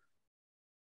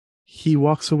 He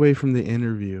walks away from the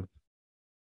interview.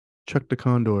 Chuck the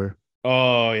Condor.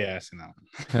 Oh, yeah, I see that one.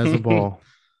 Has a ball.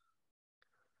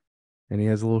 And he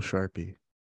has a little Sharpie.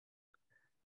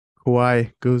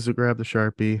 Kawhi goes to grab the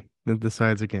Sharpie, then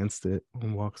decides against it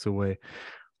and walks away.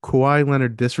 Kawhi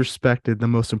Leonard disrespected the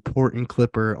most important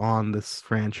Clipper on this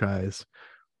franchise.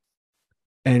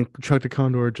 And Chuck the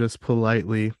Condor just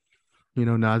politely,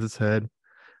 nods his head,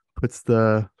 puts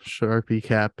the Sharpie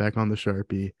cap back on the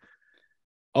Sharpie.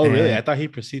 Oh, really? I thought he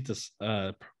proceeds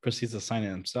to sign it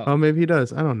himself. Oh, maybe he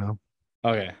does. I don't know.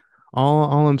 Okay.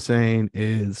 All I'm saying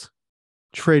is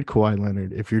trade Kawhi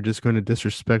Leonard if you're just going to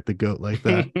disrespect the GOAT like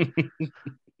that.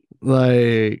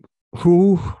 Like,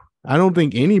 I don't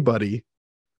think anybody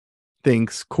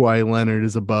thinks Kawhi Leonard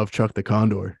is above Chuck the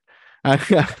Condor.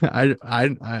 That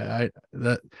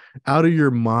out of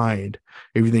your mind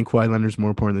if you think Kawhi Leonard's more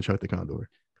important than Chuck the Condor.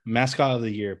 Mascot of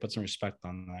the year, put some respect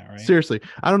on that, right? Seriously,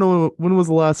 I don't know when was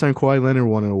the last time Kawhi Leonard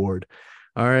won an award.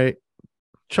 All right,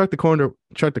 Chuck the Condor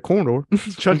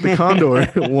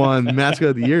won Mascot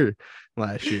of the Year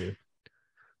last year.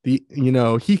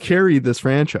 He carried this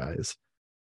franchise.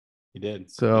 He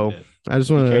did. So He did. I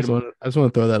just want to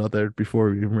throw that out there before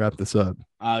we wrap this up.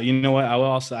 You know what? I will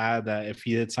also add that if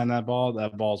he did sign that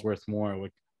ball's worth more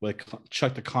with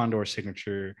Chuck the Condor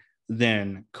signature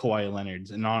than Kawhi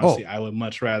Leonard's. And honestly, I would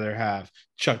much rather have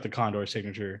Chuck the Condor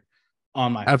signature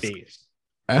on my face.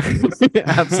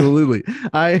 Absolutely.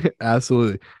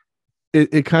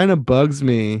 It kind of bugs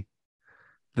me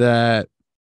that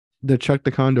the Chuck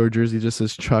the Condor jersey just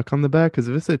says Chuck on the back, because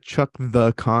if it said Chuck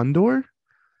the Condor,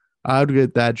 I would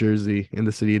get that jersey in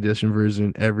the City Edition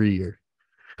version every year.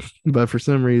 But for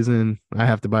some reason, I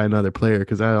have to buy another player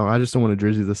because I just don't want a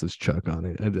jersey that says Chuck on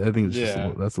it. I think it's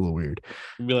that's a little weird.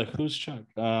 You'd be like, who's Chuck?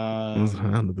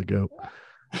 Under the goat.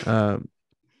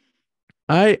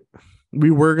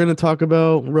 We were gonna talk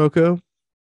about Rocco.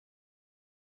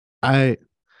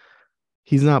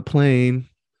 He's not playing.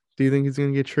 Do you think he's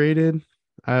gonna get traded?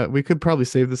 We could probably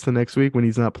save this to next week when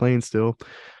he's not playing still.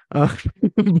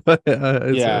 But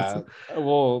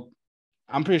well,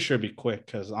 I'm pretty sure it'd be quick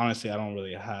because honestly, I don't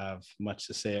really have much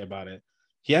to say about it.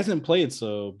 He hasn't played,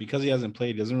 so because he hasn't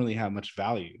played, he doesn't really have much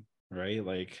value, right?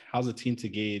 Like, how's a team to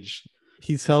gauge?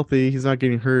 He's healthy. He's not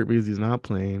getting hurt because he's not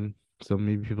playing. So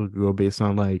maybe people could go based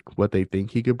on like what they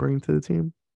think he could bring to the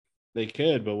team. They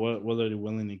could, but what are they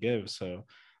willing to give? So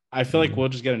I feel like we'll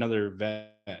just get another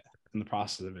vet in the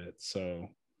process of it. So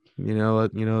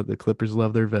the Clippers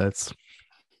love their vets.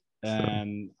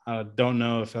 And I don't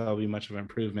know if that'll be much of an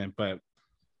improvement, but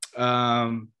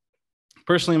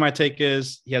personally, my take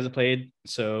is he hasn't played,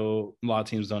 so a lot of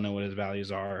teams don't know what his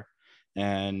values are,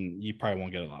 and you probably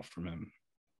won't get a lot from him.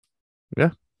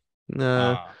 Yeah.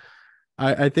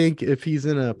 I think if he's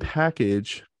in a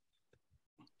package,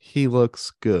 he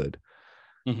looks good.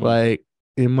 Mm-hmm. Like,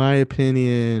 in my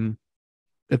opinion,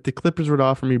 if the Clippers were to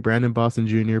offer me Brandon Boston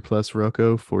Jr. plus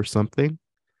Rocco for something,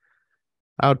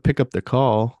 I would pick up the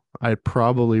call. I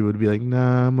probably would be like,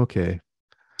 nah, I'm okay.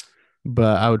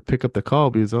 But I would pick up the call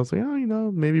because I was like,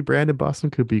 maybe Brandon Boston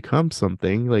could become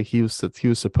something. Like, he was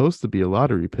supposed to be a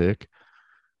lottery pick,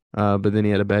 but then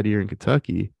he had a bad year in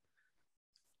Kentucky.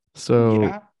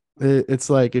 So it's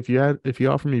like if you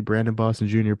offer me Brandon Boston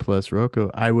Jr. plus Rocco,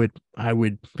 I would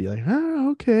be like,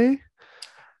 okay.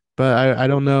 But I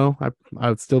don't know. I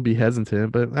would still be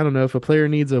hesitant. But I don't know if a player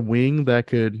needs a wing that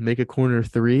could make a corner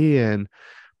three and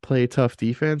play tough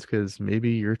defense because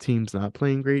maybe your team's not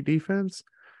playing great defense.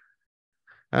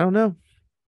 I don't know.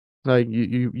 Like,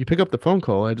 you pick up the phone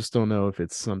call. I just don't know if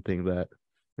it's something that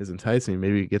is enticing.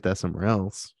 Maybe you get that somewhere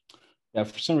else. Yeah,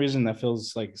 for some reason that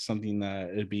feels like something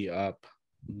that it'd be up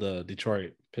the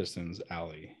Detroit Pistons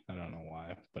alley. I don't know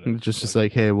why, but it's just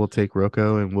like, hey, we'll take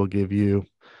Rocco and we'll give you,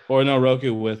 or no,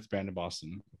 Rocco with Brandon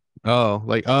Boston. So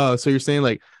you're saying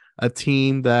like a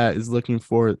team that is looking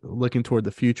toward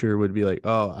the future would be like,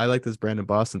 oh, I like this Brandon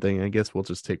Boston thing. I guess we'll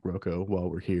just take Rocco while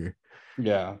we're here.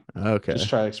 Yeah. Okay. Just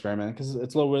try to experiment because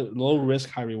it's low risk,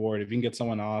 high reward. If you can get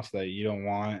someone off that you don't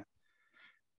want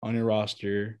on your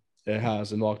roster, it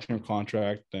has a long-term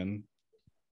contract, then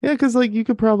yeah, because like you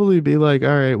could probably be like,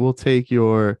 all right, we'll take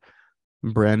your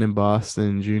Brandon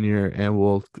Boston Jr. and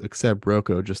we'll accept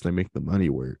Rocco just to make the money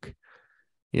work.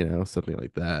 Something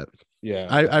like that. Yeah.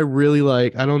 I really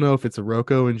like, I don't know if it's a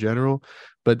Rocco in general,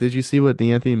 but did you see what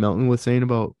DeAnthony Melton was saying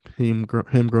about him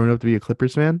growing up to be a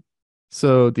Clippers fan?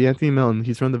 So DeAnthony Melton,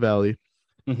 he's from the Valley,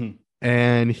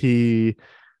 and he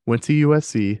went to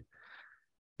USC,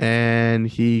 and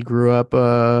he grew up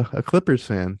a Clippers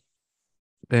fan.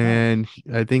 And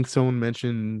I think someone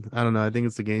mentioned, I don't know, I think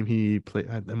it's the game he played.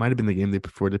 It might have been the game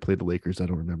before they played the Lakers. I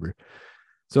don't remember.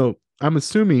 So I'm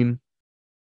assuming,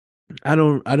 I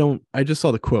just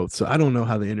saw the quote, so I don't know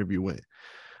how the interview went.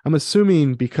 I'm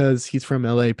assuming because he's from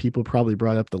LA, people probably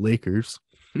brought up the Lakers.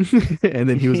 And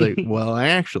then he was like, well,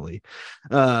 actually,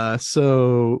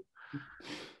 so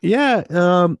yeah,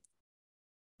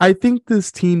 I think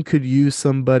this team could use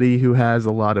somebody who has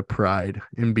a lot of pride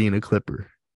in being a Clipper.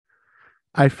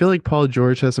 I feel like Paul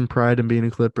George has some pride in being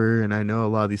a Clipper, and I know a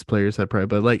lot of these players have pride,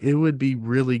 but like it would be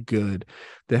really good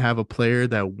to have a player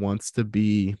that wants to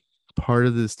be part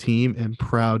of this team and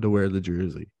proud to wear the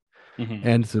jersey,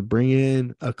 and to bring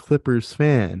in a Clippers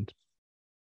fan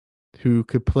who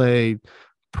could play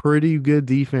pretty good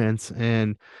defense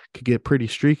and could get pretty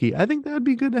streaky. I think that'd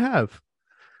be good to have.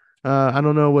 I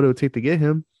don't know what it would take to get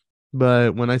him,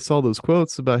 but when I saw those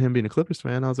quotes about him being a Clippers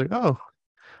fan, I was like, oh,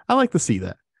 I like to see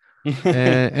that.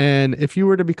 and if you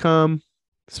were to become,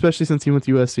 especially since he went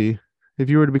to USC, if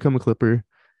you were to become a Clipper,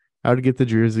 I would get the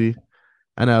jersey,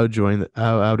 and I would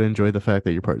enjoy the fact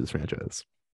that you're part of this franchise.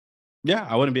 Yeah,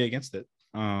 I wouldn't be against it.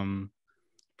 For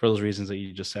those reasons that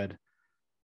you just said.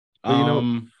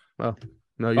 But well,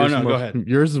 no, Oh no, go ahead.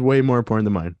 Yours is way more important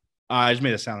than mine. I just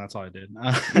made a sound. That's all I did.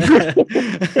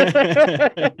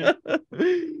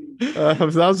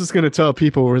 So I was just gonna tell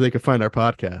people where they could find our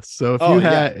podcast. So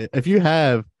if you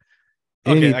have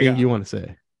anything you want to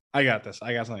say, I got this.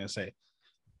 I got something to say,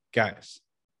 guys.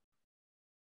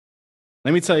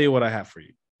 Let me tell you what I have for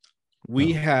you.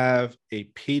 We have a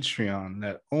Patreon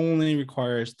that only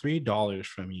requires $3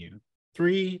 from you.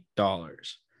 $3.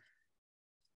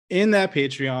 In that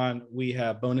Patreon, we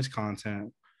have bonus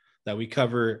content that we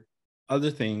cover other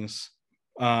things.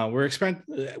 We're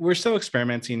still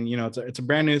experimenting. It's a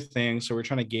brand new thing, so we're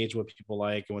trying to gauge what people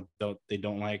like and what they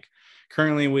don't like.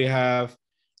 Currently, we have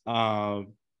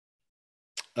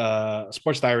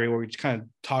Sports Diary, where we just kind of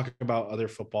talk about other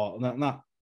football,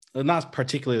 not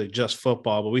particularly just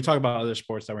football, but we talk about other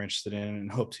sports that we're interested in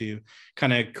and hope to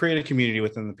kind of create a community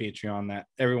within the Patreon that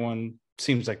everyone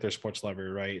seems like they're sports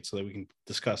lover, right? So that we can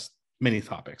discuss many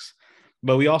topics.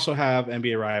 But we also have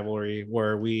NBA Rivalry,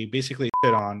 where we basically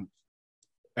shit on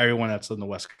everyone that's on the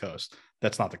West Coast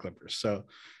that's not the Clippers. So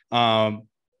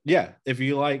if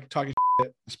you like talking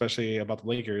shit, especially about the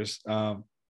Lakers,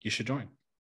 you should join.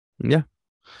 Yeah.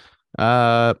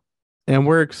 And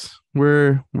works.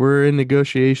 We're in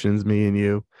negotiations, me and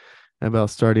you, about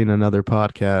starting another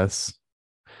podcast.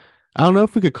 I don't know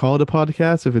if we could call it a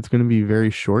podcast if it's going to be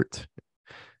very short,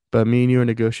 but me and you are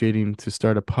negotiating to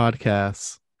start a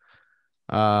podcast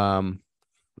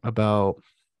about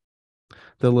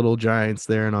the little giants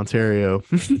there in Ontario,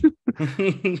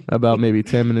 about maybe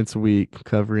 10 minutes a week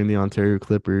covering the Ontario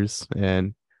Clippers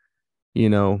and,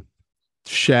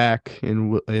 Shaq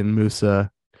and Musa,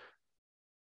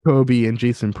 Kobe and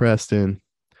Jason Preston.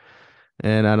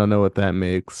 And I don't know what that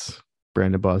makes.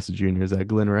 Brandon Boston Jr. Is that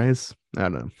Glenn Rice? I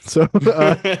don't know. So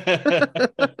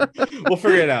we'll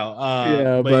figure it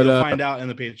out. But you'll find out in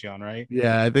the Patreon, right?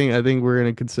 Yeah, I think we're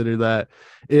gonna consider that.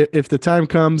 If the time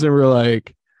comes and we're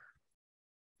like,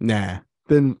 nah,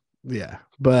 then yeah.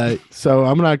 But so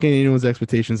I'm not getting anyone's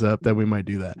expectations up that we might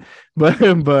do that. But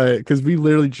because we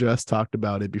literally just talked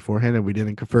about it beforehand and we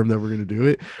didn't confirm that we're gonna do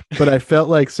it. But I felt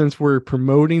like since we're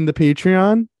promoting the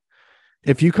Patreon,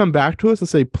 if you come back to us and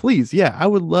say, please, yeah, I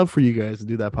would love for you guys to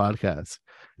do that podcast,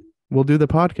 we'll do the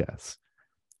podcast.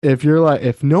 If you're like,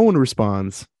 if no one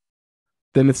responds,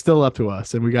 then it's still up to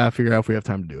us and we got to figure out if we have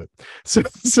time to do it. So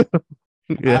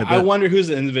yeah. I wonder who's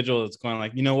the individual that's going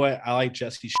like, you know what? I like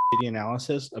Jesse's shitty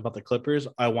analysis about the Clippers.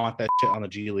 I want that shit on the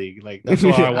G League. Like that's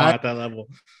what I want at that level.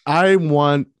 I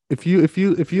want, if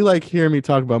you like hearing me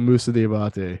talk about Musa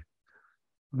Diabate,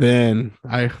 then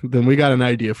we got an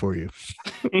idea for you.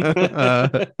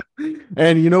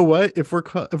 And you know what? If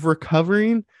we're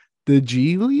covering the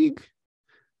G League,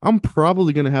 I'm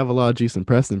probably gonna have a lot of Jason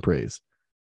Preston praise.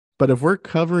 But if we're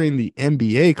covering the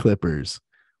NBA Clippers,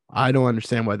 I don't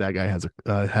understand why that guy has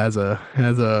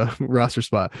a roster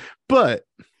spot. But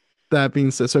that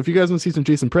being said, so if you guys want to see some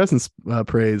Jason Preston's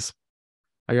praise,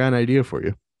 I got an idea for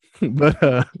you.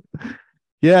 But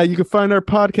yeah, you can find our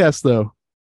podcast though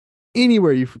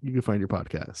anywhere you can find your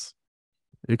podcasts.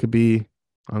 It could be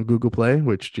on Google Play,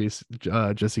 which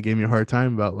Jesse gave me a hard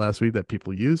time about last week that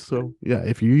people use. So yeah,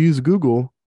 if you use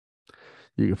Google,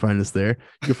 you can find us there.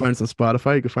 You can find us on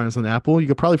Spotify. You can find us on Apple. You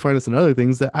could probably find us on other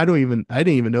things that I didn't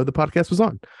even know the podcast was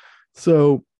on.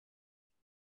 So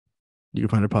you can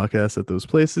find our podcast at those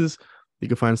places. You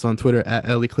can find us on Twitter at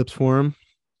LA Clips Forum.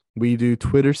 We do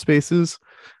Twitter Spaces.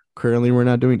 Currently, we're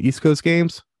not doing East Coast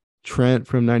games. Trent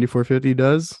from 9450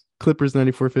 does. Clippers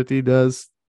 9450 does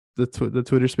the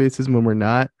Twitter Spaces when we're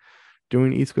not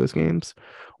doing East Coast games,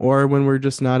 or when we're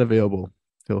just not available.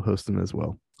 He'll host them as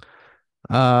well.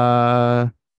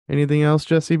 Anything else,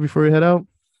 Jesse, before we head out?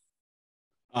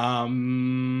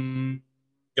 Go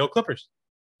Clippers.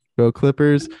 Go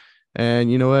Clippers.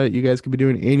 And you know what? You guys could be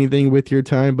doing anything with your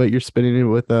time, but you're spending it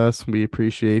with us. We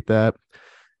appreciate that.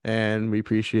 And we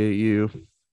appreciate you.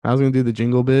 I was going to do the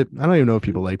jingle bit. I don't even know if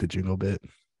people like the jingle bit.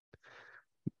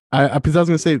 Because I was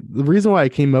going to say, the reason why I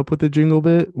came up with the jingle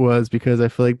bit was because I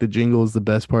feel like the jingle is the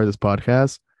best part of this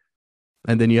podcast.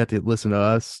 And then you have to listen to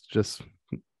us just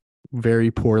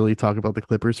very poorly talk about the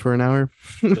Clippers for an hour.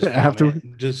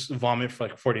 Just vomit for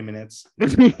like 40 minutes.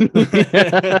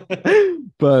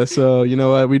 But so, you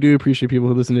know what? We do appreciate people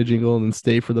who listen to jingle and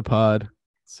stay for the pod.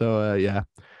 So, yeah.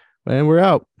 And we're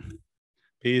out.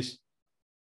 Peace.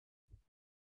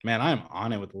 Man, I'm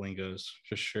on it with the lingos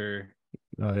for sure.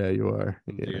 Oh yeah, you are.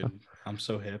 Dude, yeah. I'm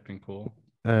so hip and cool.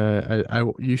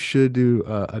 You should do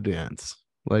a dance.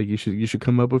 Like you should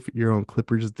come up with your own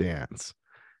Clippers dance,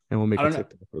 and we'll make a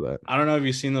TikTok for that. I don't know if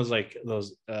you've seen those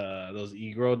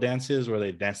e-girl dances where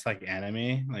they dance like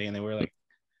anime, like and they wear like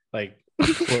like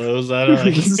clothes that are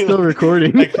like It's still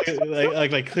recording. like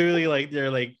clearly like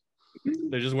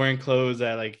they're just wearing clothes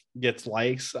that like gets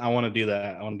likes. I want to do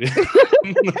that. I want to do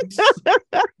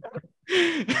that.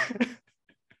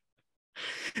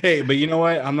 Hey, but you know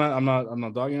what? I'm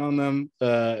not dogging on them.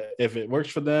 If it works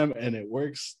for them and it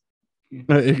works,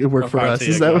 it worked for us.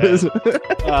 Is that what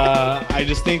I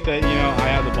just think that I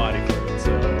have the body for it.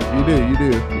 So you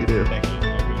do. Thank you.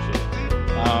 I appreciate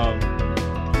it.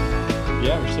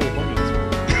 Yeah, we're still recording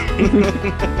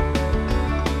this.